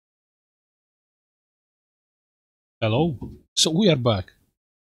Hello. So we are back.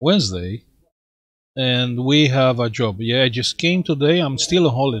 Wednesday, and we have a job. Yeah, I just came today. I'm still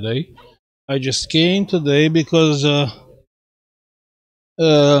on holiday. I just came today because there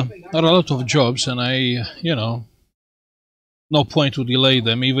are a lot of jobs, and no point to delay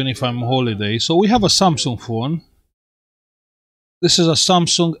them, even if I'm on holiday. So we have a Samsung phone. This is a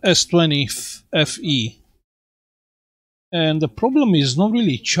Samsung S20FE, and the problem is not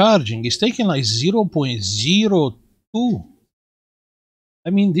really charging. It's taking like 0.02. I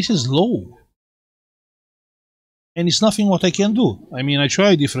mean, this is low. And it's nothing what I can do. I mean, I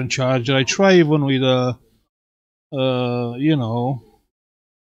try different charger. I try even with you know,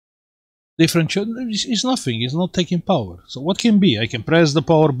 different. It's nothing. It's not taking power. So what can be? I can press the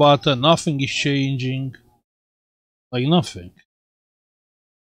power button. Nothing is changing. Like nothing.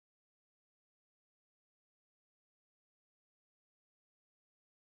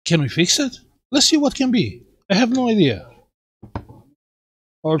 Can we fix it? Let's see what can be. I have no idea.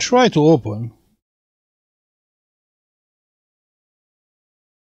 I'll try to open.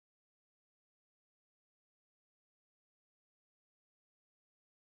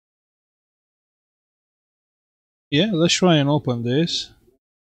 Yeah, let's try and open this.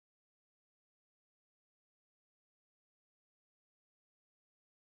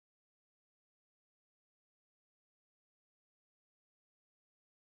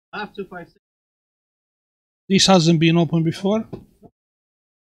 After 5 seconds. This hasn't been opened before.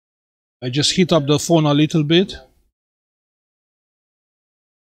 I just heat up the phone a little bit.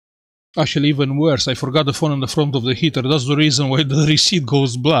 Actually, even worse, I forgot the phone on the front of the heater. That's the reason why the receipt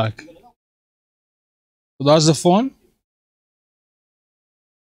goes black. So that's the phone.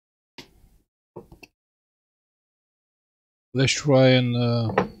 Let's try and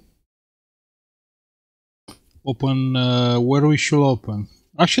open where we should open.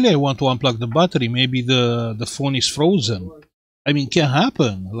 Actually, I want to unplug the battery. Maybe the phone is frozen. I mean, can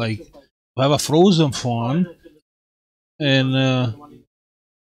happen. Like, I have a frozen phone, and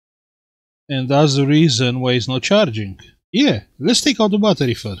that's the reason why it's not charging. Yeah, let's take out the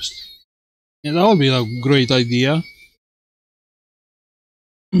battery first. Yeah, that would be a great idea.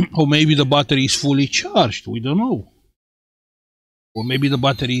 Or maybe the battery is fully charged. We don't know. Or maybe the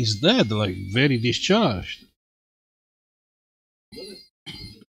battery is dead, like very discharged.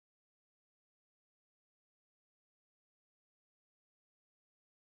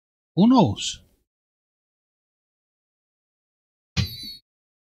 Who knows?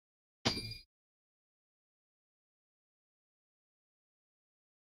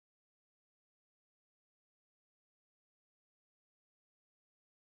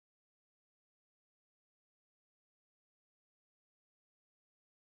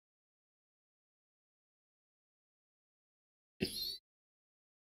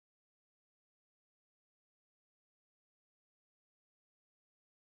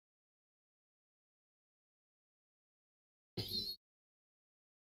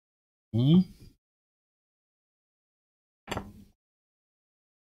 Hmm?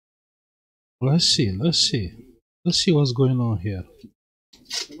 Let's see. Let's see. Let's see what's going on here.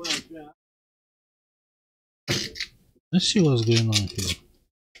 Let's see what's going on here.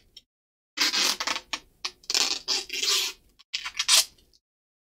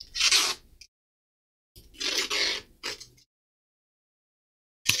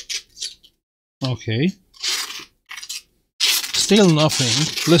 Okay. Still nothing.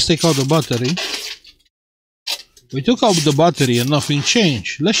 Let's take out the battery. We took out the battery and nothing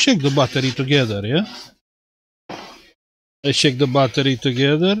changed. Let's check the battery together, yeah? Let's check the battery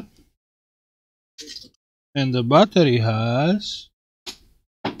together. And the battery has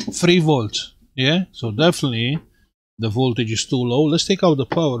 3 volts. Yeah? So definitely the voltage is too low. Let's take out the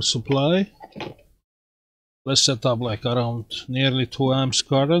power supply. Let's set up like around nearly 2 amps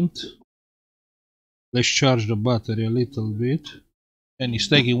current. Let's charge the battery a little bit. And it's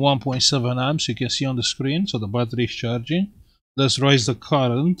taking 1.7 amps, you can see on the screen, so the battery is charging. Let's raise the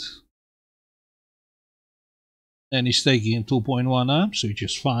current. And it's taking 2.1 amps, which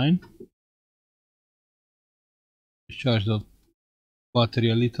is fine. Charge the battery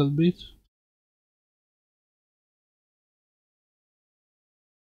a little bit.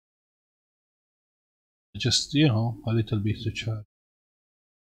 Just, a little bit to charge.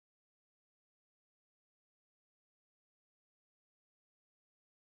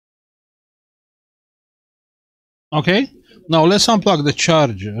 Okay, now let's unplug the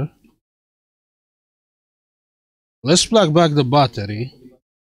charger. Let's plug back the battery.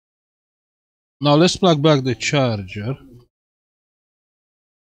 Now let's plug back the charger.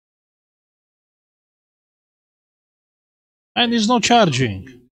 And it's not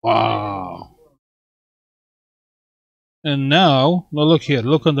charging. Wow. And now look here,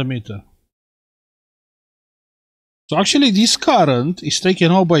 look on the meter. So actually this current is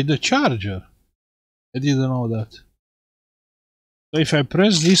taken out by the charger. I didn't know that. So if I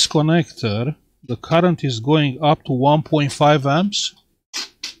press this connector, the current is going up to 1.5 amps.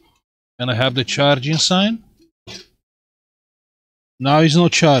 And I have the charging sign. Now it's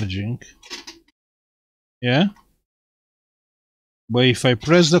not charging. Yeah. But if I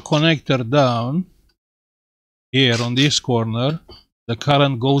press the connector down, here on this corner, the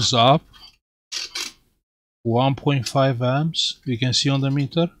current goes up 1.5 amps. You can see on the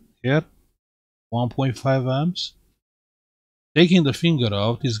meter here 1.5 amps. Taking the finger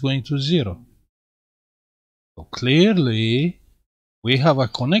out is going to 0. So clearly we have a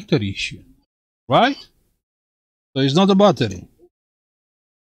connector issue, right? So it's not the battery.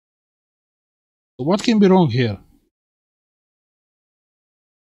 So what can be wrong here?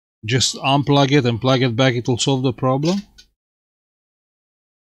 Just unplug it and plug it back, it will solve the problem.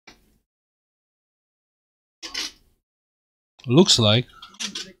 Looks like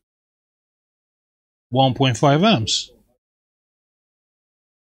 1.5 amps.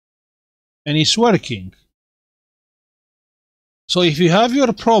 And it's working. So if you have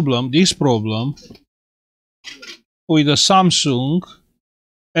your problem, this problem, with a Samsung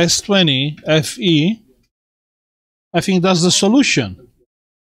S20FE, I think that's the solution.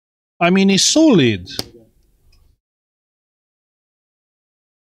 I mean, it's solid.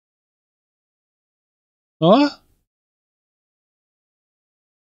 Huh?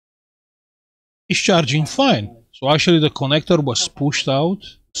 It's charging fine. So actually the connector was pushed out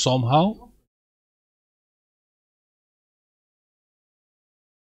somehow.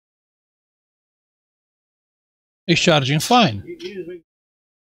 It's charging fine.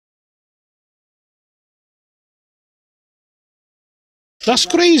 That's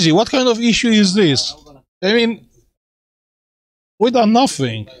crazy. What kind of issue is this? I mean, we done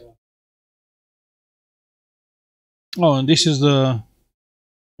nothing. Oh, and this is the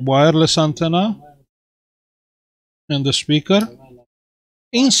wireless antenna and the speaker.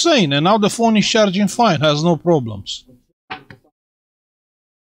 Insane. And now the phone is charging fine, has no problems.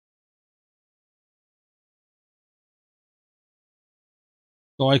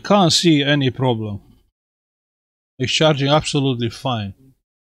 So I can't see any problem. It's charging absolutely fine.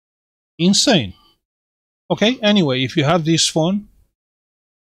 Insane. Okay, anyway, if you have this phone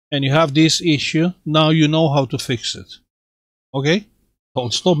and you have this issue, now you know how to fix it. Okay?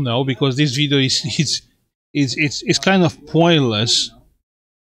 I'll stop now because this video is kind of pointless.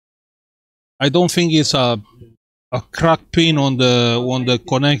 I don't think it's a crack pin on the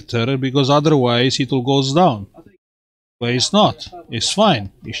connector, because otherwise it will goes down. But it's not. It's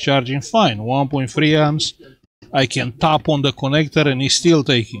fine. It's charging fine. 1.3 amps. I can tap on the connector and it's still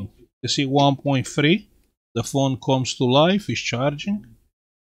taking. You see 1.3. The phone comes to life. It's charging.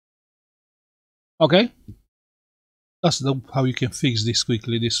 Okay. That's how you can fix this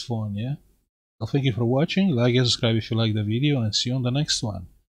quickly, this phone, yeah? So thank you for watching. Like and subscribe if you like the video, and see you on the next one.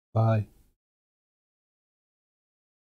 Bye.